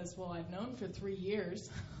 and he says, well, I've known for 3 years.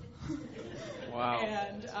 Wow.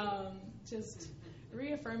 And just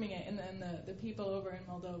reaffirming it. And then the people over in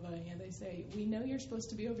Moldova, they say, we know you're supposed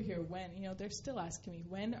to be over here. When? They're still asking me,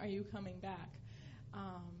 when are you coming back?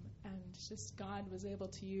 And just God was able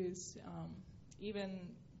to use even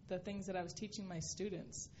the things that I was teaching my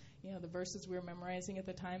students. The verses we were memorizing at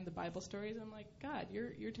the time, the Bible stories. I'm like, God,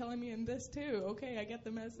 you're telling me in this too. Okay, I get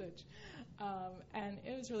the message. And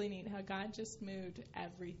it was really neat how God just moved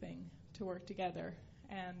everything to work together.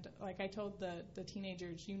 And like I told the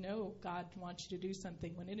teenagers, God wants you to do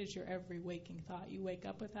something when it is your every waking thought. You wake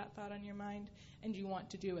up with that thought on your mind, and you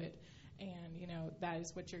want to do it. And, that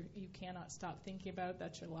is what you cannot stop thinking about.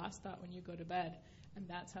 That's your last thought when you go to bed. And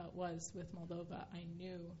that's how it was with Moldova. I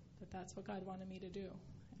knew that that's what God wanted me to do.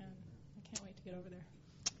 And I can't wait to get over there.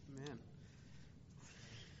 Amen.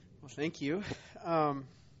 Well, thank you.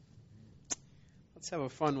 Let's have a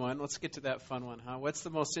fun one. Let's get to that fun one, huh? What's the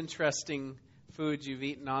most interesting food you've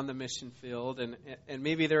eaten on the mission field? And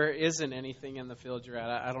maybe there isn't anything in the field you're at.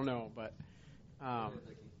 I don't know, but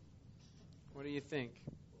what do you think?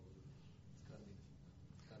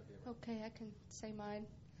 Okay, I can say mine.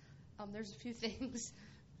 There's a few things.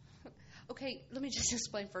 Okay, let me just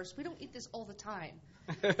explain first. We don't eat this all the time.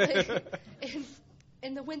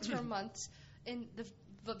 In the winter months, in the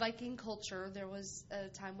Viking culture, there was a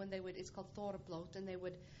time when it's called Thorblot, and they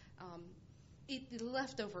would eat the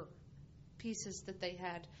leftover pieces that they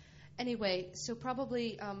had. Anyway, so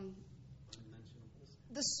probably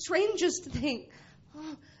the strangest thing,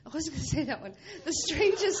 I wasn't going to say that one. The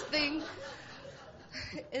strangest thing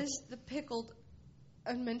is the pickled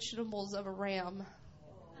unmentionables of a ram.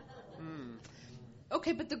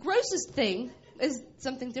 Okay, but the grossest thing is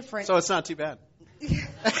something different. So it's not too bad.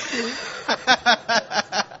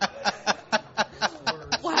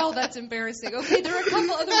 Wow, that's embarrassing. Okay, there are a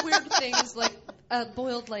couple other weird things like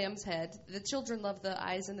boiled lamb's head. The children love the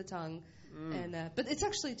eyes and the tongue, but it's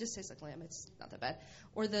actually just tastes like lamb. It's not that bad.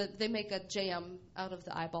 Or they make a jam out of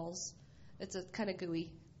the eyeballs. It's a kind of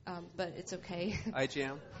gooey, but it's okay. Eye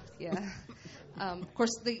jam. Yeah. Of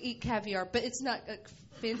course, they eat caviar, but it's not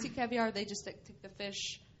fancy caviar. They just take the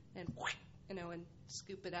fish and and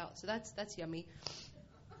scoop it out. So that's yummy.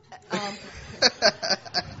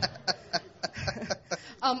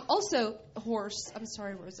 Also, horse. I'm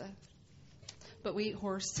sorry, Rosa, but we eat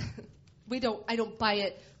horse. I don't buy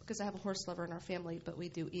it because I have a horse lover in our family, but we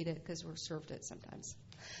do eat it because we're served it sometimes.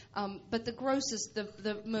 But the grossest,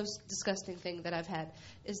 the most disgusting thing that I've had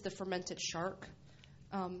is the fermented shark.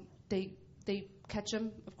 They catch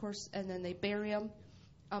them, of course, and then they bury them.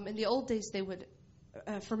 In the old days, they would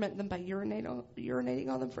ferment them by urinating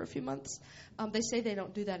on them for a few months. They say they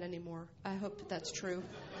don't do that anymore. I hope that's true.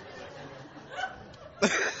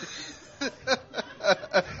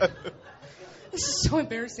 This is so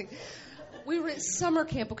embarrassing. We were at summer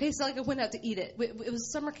camp, okay? So I went out to eat it. It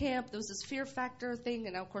was summer camp. There was this Fear Factor thing,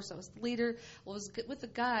 and of course I was the leader. Well, I was with a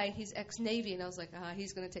guy. He's ex-Navy, and I was like,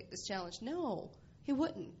 he's going to take this challenge. No, he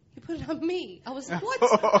wouldn't. He put it on me. I was like, what?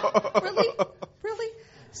 Really?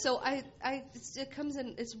 So it comes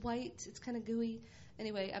in, it's white. It's kind of gooey.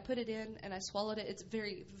 Anyway, I put it in, and I swallowed it. It's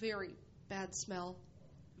very, very bad smell.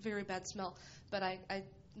 Very bad smell. But I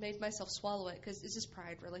made myself swallow it because it's just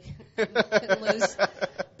pride, really. Couldn't lose.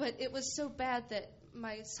 But it was so bad that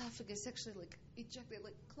my esophagus actually ejected,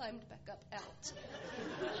 climbed back up out.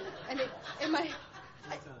 And 3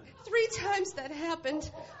 times that happened.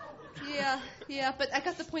 Yeah, but I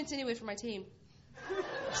got the points anyway for my team.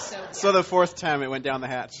 So the 4th time it went down the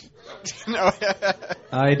hatch. No.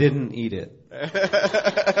 I didn't eat it.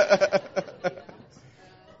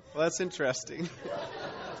 Well, that's interesting.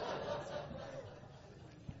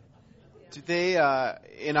 Do they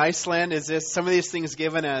in Iceland? Is this some of these things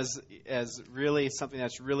given as really something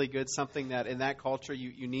that's really good, something that in that culture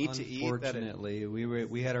you need to eat? Unfortunately,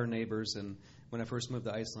 we had our neighbors, and when I first moved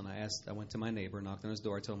to Iceland, I went to my neighbor, knocked on his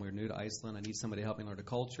door, I told him we were new to Iceland. I need somebody to help me learn the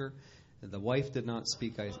culture. The wife did not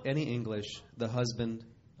speak any English. The husband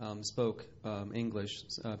spoke English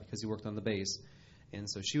because he worked on the base, and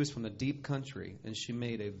so she was from the deep country, and she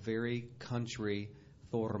made a very country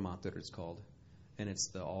thormatur, it's called. And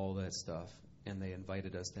it's all that stuff. And they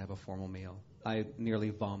invited us to have a formal meal. I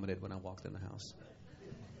nearly vomited when I walked in the house.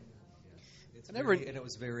 And it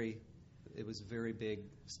was a very big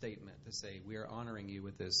statement to say, we are honoring you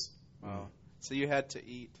with this. Wow. So you had to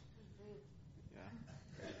eat.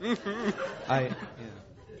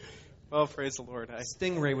 Well, praise the Lord.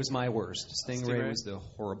 Stingray was my worst. Stingray? Stingray was the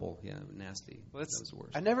horrible, nasty. Well, that was the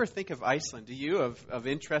worst. I never think of Iceland. Do you, of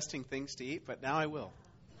interesting things to eat? But now I will.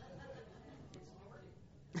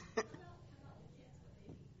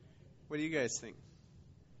 What do you guys think?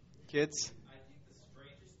 Kids? I think the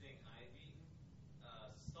strangest thing I've eaten,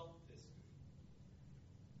 saltfish.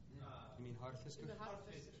 You mean hardfish?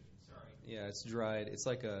 Hardfish, sorry. Yeah, it's dried. It's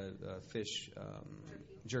like a fish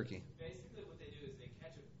jerky. Basically what they do is they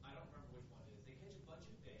catch I don't remember which one it is. They catch a bunch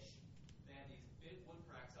of fish. They have these big wood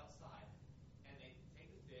racks outside, and they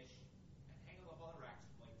take the fish and hang them up on the racks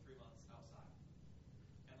for like 3 months outside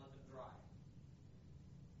and let them dry.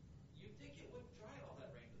 You'd think it wouldn't dry all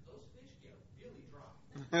that rain, but those fish get really dry.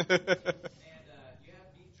 And you have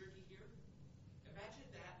beef jerky here. Imagine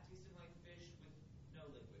that tasting like fish with no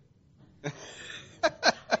liquid. It's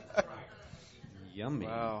drier. Yummy.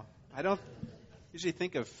 Wow. I don't usually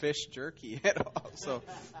think of fish jerky at all, so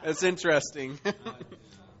it's interesting.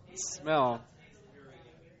 Smell.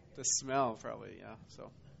 The smell, probably, yeah.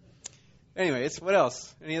 So, anyways, what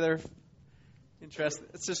else? Any other interest?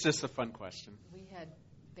 It's just a fun question. We had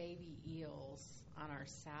baby eels on our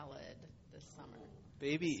salad this summer.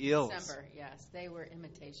 Baby eels. December, yes. They were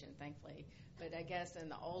imitation, thankfully. But I guess in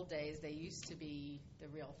the old days, they used to be the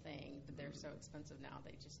real thing, but they're so expensive now,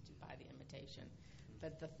 they just do buy the imitation.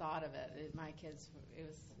 But the thought of it, my kids, it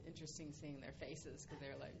was interesting seeing their faces because they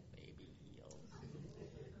were like, baby eels.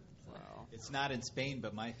 Wow. It's not in Spain,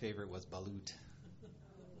 but my favorite was balut.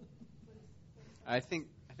 I think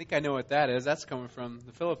I know what that is. That's coming from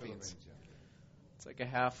the Philippines. It's like a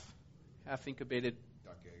half incubated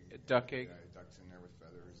duck egg. Yeah, ducks in there with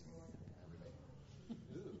feathers and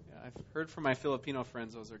everything. Yeah, I've heard from my Filipino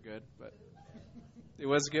friends those are good, but it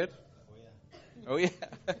was good. Oh yeah.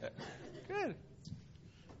 Good.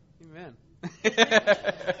 Amen.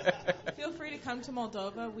 Feel free to come to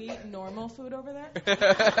Moldova. We eat normal food over there.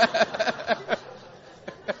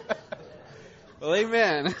 Well,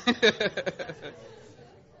 amen.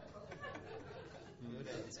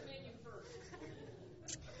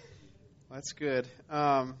 That's good.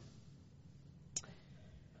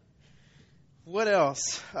 What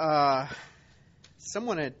else?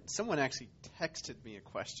 Someone actually texted me a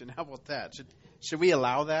question. How about that? Should we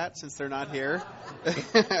allow that since they're not here?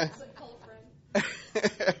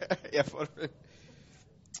 Yeah,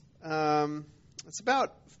 it's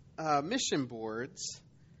about mission boards.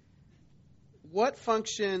 What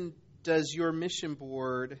function does your mission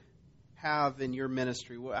board have in your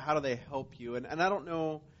ministry? How do they help you? And I don't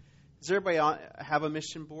know. Does everybody have a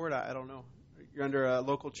mission board? I don't know. You're under a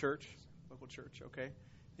local church? Local church, okay.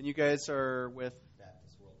 And you guys are with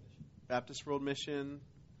Baptist World Mission.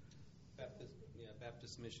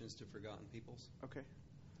 Baptist Missions to Forgotten Peoples. Okay.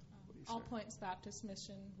 All Points Baptist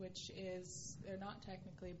Mission, which is, they're not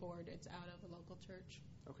technically board, it's out of a local church.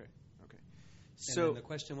 Okay. So the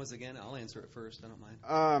question was again, I'll answer it first, I don't mind.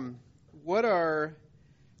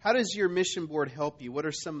 How does your mission board help you? What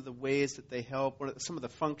are some of the ways that they help? What are some of the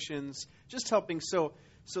functions? Just helping. So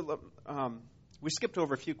we skipped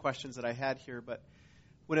over a few questions that I had here, but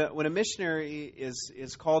when a missionary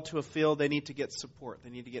is called to a field, they need to get support. They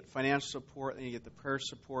need to get financial support. They need to get the prayer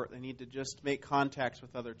support. They need to just make contacts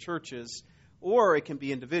with other churches, or it can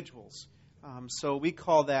be individuals. So we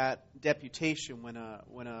call that deputation when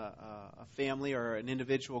a family or an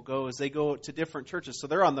individual goes. They go to different churches, so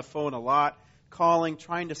they're on the phone a lot, calling,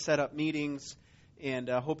 trying to set up meetings, and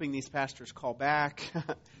hoping these pastors call back,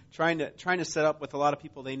 trying to set up with a lot of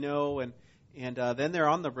people they know, and then they're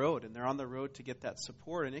on the road, and they're on the road to get that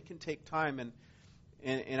support, and it can take time.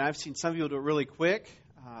 And I've seen some people do it really quick.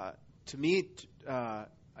 To me, a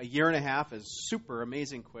year and a half is super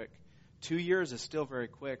amazing quick. 2 years is still very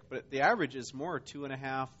quick, but the average is more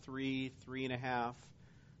 2.5, 3, 3.5.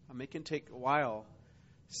 It can take a while.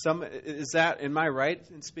 Am I right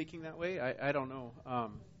in speaking that way? I don't know.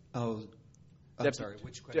 I'm sorry.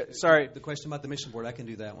 Which question? Sorry. The question about the mission board, I can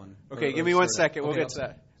do that one. Okay, give me 1 second. We'll get to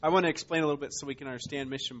that. I want to explain a little bit so we can understand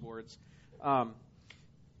mission boards. So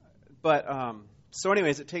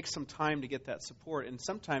anyways, it takes some time to get that support, and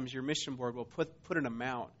sometimes your mission board will put an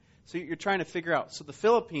amount. So you're trying to figure out. So the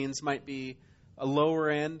Philippines might be a lower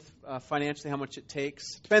end financially, how much it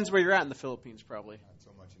takes. Depends where you're at in the Philippines, probably.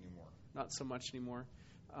 Not so much anymore.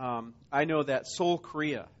 I know that Seoul,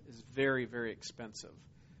 Korea is very, very expensive.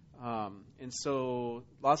 And so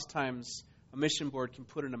lots of times a mission board can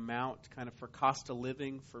put an amount kind of for cost of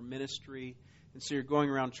living, for ministry. And so you're going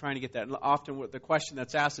around trying to get that. And often the question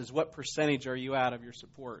that's asked is, what percentage are you out of your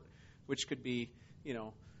support? Which could be,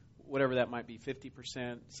 whatever that might be,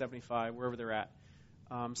 50%, 75%, wherever they're at.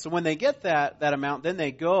 So when they get that amount, then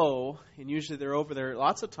they go, and usually they're over there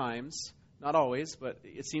lots of times, not always, but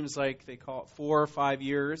it seems like they call it 4 or 5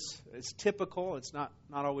 years. It's typical. It's not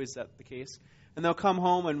always that the case. And they'll come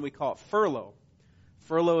home, and we call it furlough.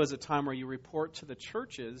 Furlough is a time where you report to the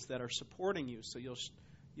churches that are supporting you, so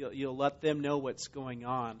you'll let them know what's going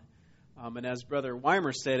on. And as Brother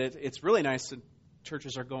Weimer said, it's really nice that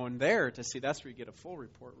churches are going there to see. That's where you get a full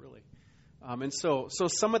report, really. And so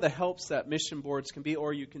some of the helps that mission boards can be,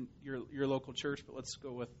 or you can your local church, but let's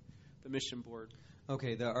go with the mission board.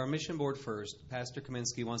 Okay, our mission board first. Pastor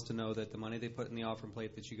Kaminsky wants to know that the money they put in the offering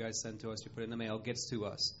plate that you guys send to us, you put it in the mail, gets to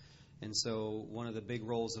us. And so one of the big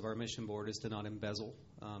roles of our mission board is to not embezzle,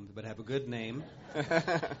 but have a good name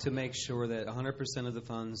to make sure that 100% of the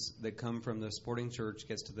funds that come from the sporting church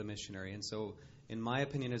gets to the missionary. And so in my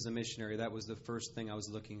opinion as a missionary, that was the first thing I was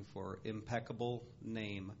looking for, impeccable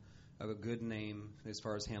name, a good name as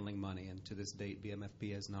far as handling money. And to this date,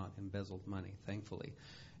 BMFB has not embezzled money, thankfully.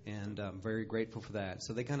 And I'm very grateful for that.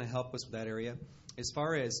 So they kind of help us with that area. As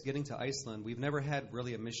far as getting to Iceland, we've never had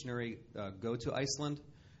really a missionary go to Iceland.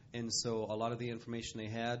 And so a lot of the information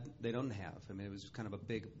they don't have. I mean, it was kind of a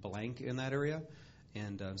big blank in that area.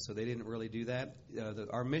 And so they didn't really do that.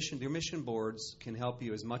 Your mission boards can help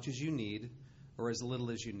you as much as you need or as little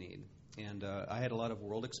as you need. And I had a lot of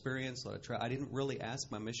world experience. I didn't really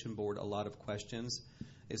ask my mission board a lot of questions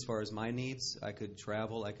as far as my needs. I could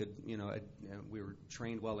travel. We were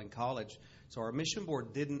trained well in college. So our mission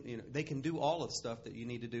board didn't, they can do all of the stuff that you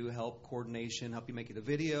need to do, help coordination, help you make it a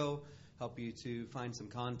video, help you to find some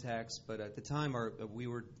contacts. But at the time,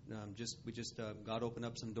 God opened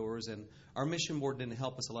up some doors, and our mission board didn't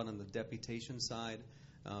help us a lot on the deputation side.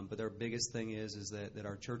 But our biggest thing is that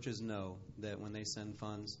our churches know that when they send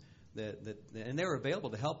funds, and they're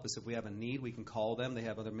available to help us if we have a need. We can call them. They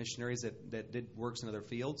have other missionaries that did works in other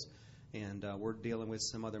fields, and we're dealing with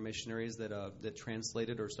some other missionaries that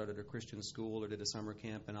translated or started a Christian school or did a summer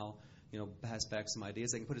camp, and I'll pass back some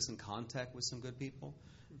ideas. They can put us in contact with some good people.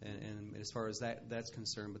 And as far as that's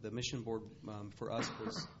concerned, but the mission board for us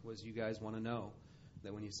was you guys want to know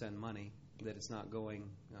that when you send money that it's not going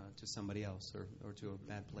to somebody else or to a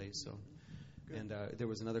bad place. So, and there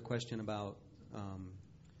was another question about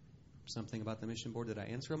something about the mission board. Did I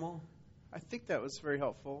answer them all? I think that was very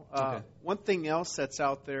helpful. Okay. One thing else that's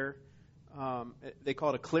out there, they call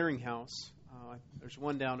it a clearinghouse. There's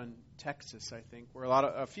one down in Texas, I think, where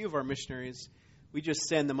a few of our missionaries, we just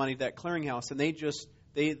send the money to that clearinghouse, and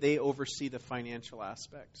they oversee the financial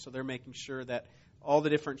aspect. So they're making sure that all the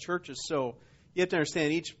different churches. So you have to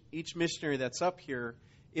understand each missionary that's up here,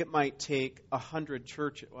 it might take 100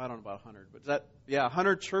 churches. Well, I don't know about 100, but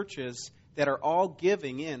 100 churches that are all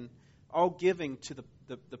giving to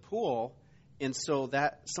the pool, and so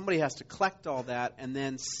that somebody has to collect all that and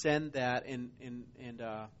then send that and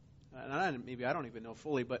maybe I don't even know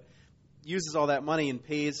fully, but uses all that money and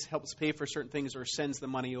helps pay for certain things or sends the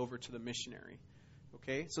money over to the missionary.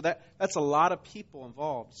 Okay, so that's a lot of people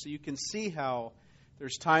involved. So you can see how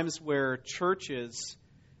there's times where churches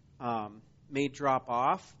may drop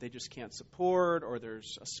off, they just can't support, or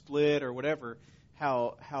there's a split or whatever.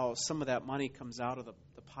 How some of that money comes out of the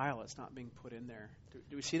pile. It's not being put in there.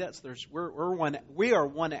 Do we see that? So we are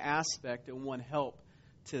one aspect and one help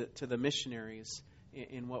to the missionaries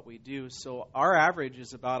in what we do. So our average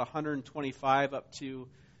is about 125 up to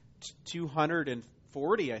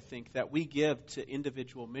 240, I think, that we give to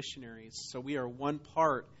individual missionaries. So we are one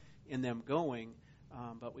part in them going,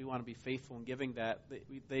 but we want to be faithful in giving that.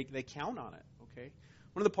 They count on it. Okay.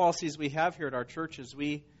 One of the policies we have here at our church is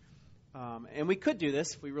and we could do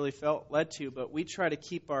this if we really felt led to, but we try to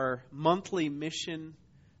keep our monthly mission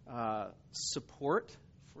support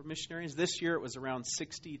for missionaries. This year it was around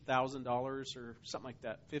 $60,000 or something like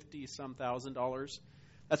that, $50-some thousand.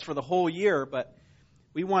 That's for the whole year, but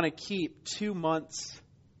we want to keep 2 months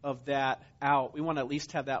of that out. We want to at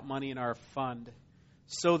least have that money in our fund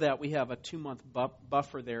so that we have a 2-month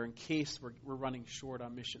buffer there in case we're running short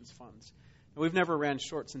on missions funds. And we've never ran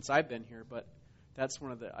short since I've been here, but that's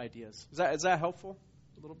one of the ideas. Is that helpful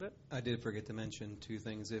a little bit? I did forget to mention 2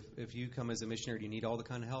 things. If you come as a missionary, you need all the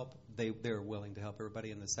kind of help, they're willing to help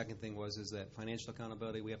everybody. And the second thing is that financial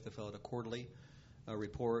accountability, we have to fill out a quarterly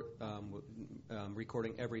report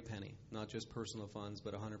recording every penny, not just personal funds,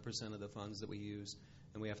 but 100% of the funds that we use.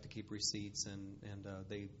 And we have to keep receipts, and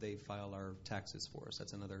they file our taxes for us.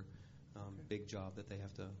 That's another big job that they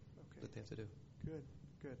have to do.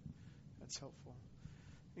 Good. That's helpful.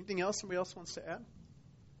 Anything else somebody else wants to add?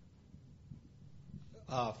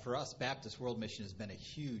 For us, Baptist World Mission has been a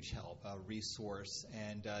huge help, a resource,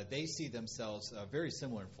 and they see themselves very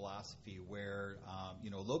similar in philosophy, where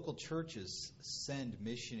local churches send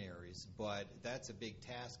missionaries, but that's a big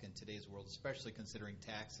task in today's world, especially considering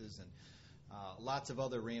taxes and lots of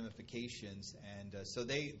other ramifications. And so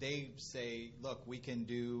they say, look, we can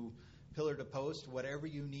do pillar to post, whatever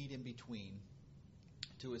you need in between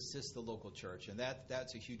to assist the local church, and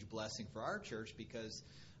that's a huge blessing for our church because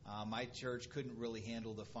my church couldn't really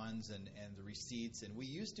handle the funds and the receipts, and we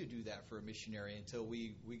used to do that for a missionary until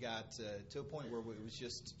we got to a point where it was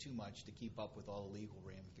just too much to keep up with all the legal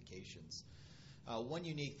ramifications. One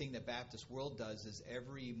unique thing that Baptist World does is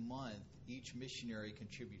every month each missionary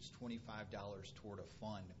contributes $25 toward a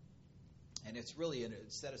fund, and it's really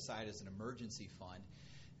set aside as an emergency fund.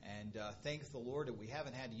 And thank the Lord that we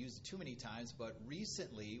haven't had to use it too many times, but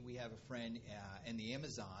recently we have a friend in the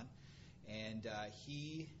Amazon, and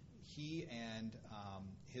he and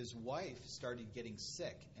his wife started getting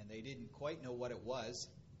sick, and they didn't quite know what it was.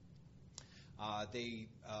 They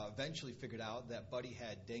eventually figured out that Buddy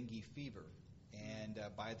had dengue fever, and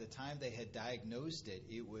by the time they had diagnosed it,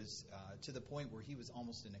 it was to the point where he was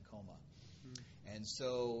almost in a coma. And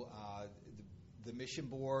so the mission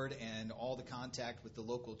board and all the contact with the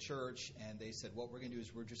local church, and they said, what we're going to do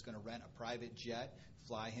is we're just going to rent a private jet,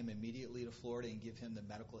 fly him immediately to Florida, and give him the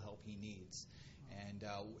medical help he needs. And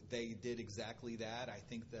they did exactly that. I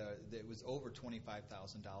think it was over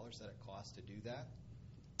 $25,000 that it cost to do that.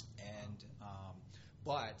 And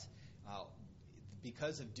but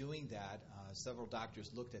because of doing that, several doctors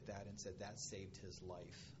looked at that and said that saved his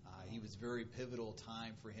life. He was very pivotal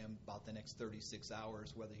time for him, about the next 36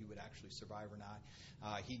 hours, whether he would actually survive or not.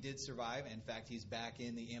 He did survive. In fact, he's back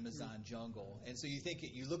in the Amazon jungle. And so you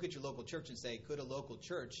look at your local church and say, could a local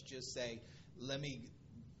church just say, let me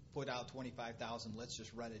put out $25,000, let's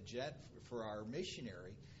just rent a jet for our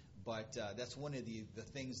missionary? But that's one of the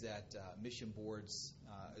things that mission boards,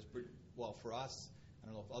 for us, I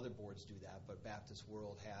don't know if other boards do that, but Baptist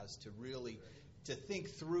World has to think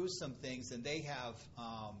through some things, and they have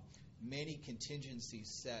many contingencies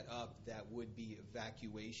set up that would be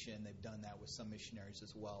evacuation. They've done that with some missionaries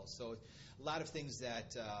as well. So a lot of things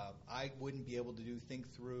that I wouldn't be able to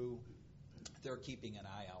think through, they're keeping an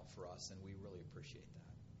eye out for us, and we really appreciate that.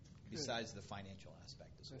 Good. Besides the financial aspect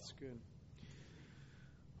as well. That's good.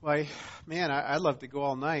 Well, I'd love to go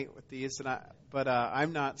all night with these, but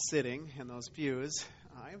I'm not sitting in those pews.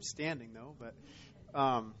 I am standing, though, but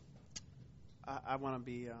I want to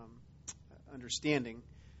be understanding.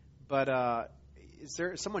 But is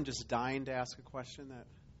there someone just dying to ask a question?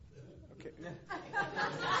 Okay.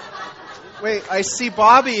 Wait, I see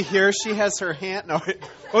Bobby here. She has her hand. No,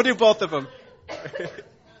 we'll do both of them.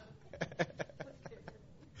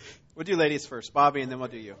 We'll do ladies first, Bobby, and then we'll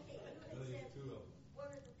do you.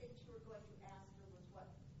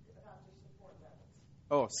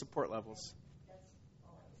 Oh, support levels.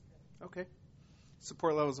 Okay.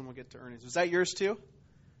 Support levels, and we'll get to earnings. Was that yours too?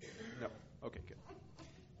 No. Okay, good.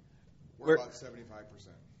 We're about 75%.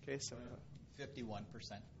 Okay, 75.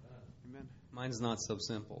 51%. Amen. Mine's not so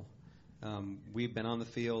simple. We've been on the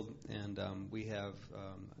field, and we have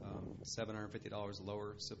 $750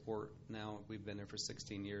 lower support now. We've been there for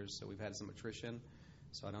 16 years, so we've had some attrition.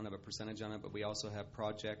 So I don't have a percentage on it, but we also have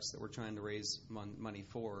projects that we're trying to raise money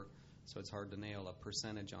for. So it's hard to nail a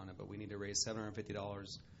percentage on it, but we need to raise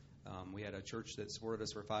 $750. We had a church that supported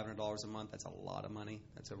us for $500 a month. That's a lot of money.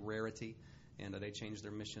 That's a rarity. And they changed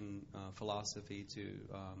their mission philosophy to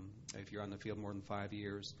if you're on the field more than 5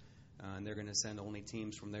 years, and they're going to send only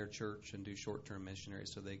teams from their church and do short-term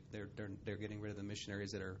missionaries. So they're getting rid of the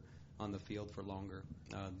missionaries that are on the field for longer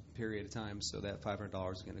period of time. So that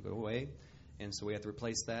 $500 is going to go away, and so we have to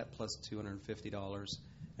replace that plus $250.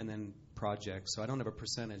 And then projects. So I don't have a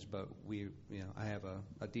percentage, but I have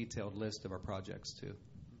a detailed list of our projects too.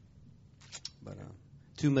 But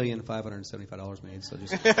 $2,575 made. So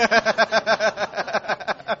just.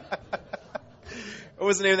 What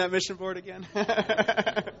was the name of that mission board again?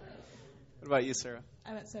 What about you, Sarah?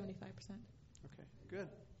 I'm at 75%. Okay, good.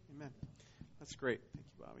 Amen. That's great. Thank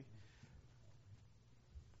you, Bobby.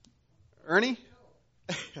 Ernie?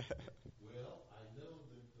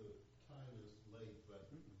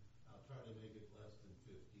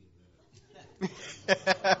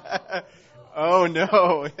 Oh, no. Yeah,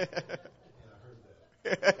 I heard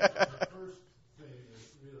that. The first thing is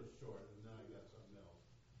real short, and now I got something else.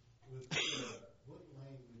 What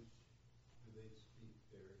language do they speak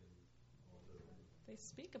there in Moldova? They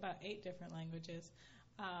speak about 8 different languages,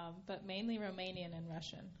 but mainly Romanian and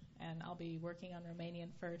Russian. And I'll be working on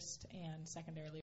Romanian first and secondarily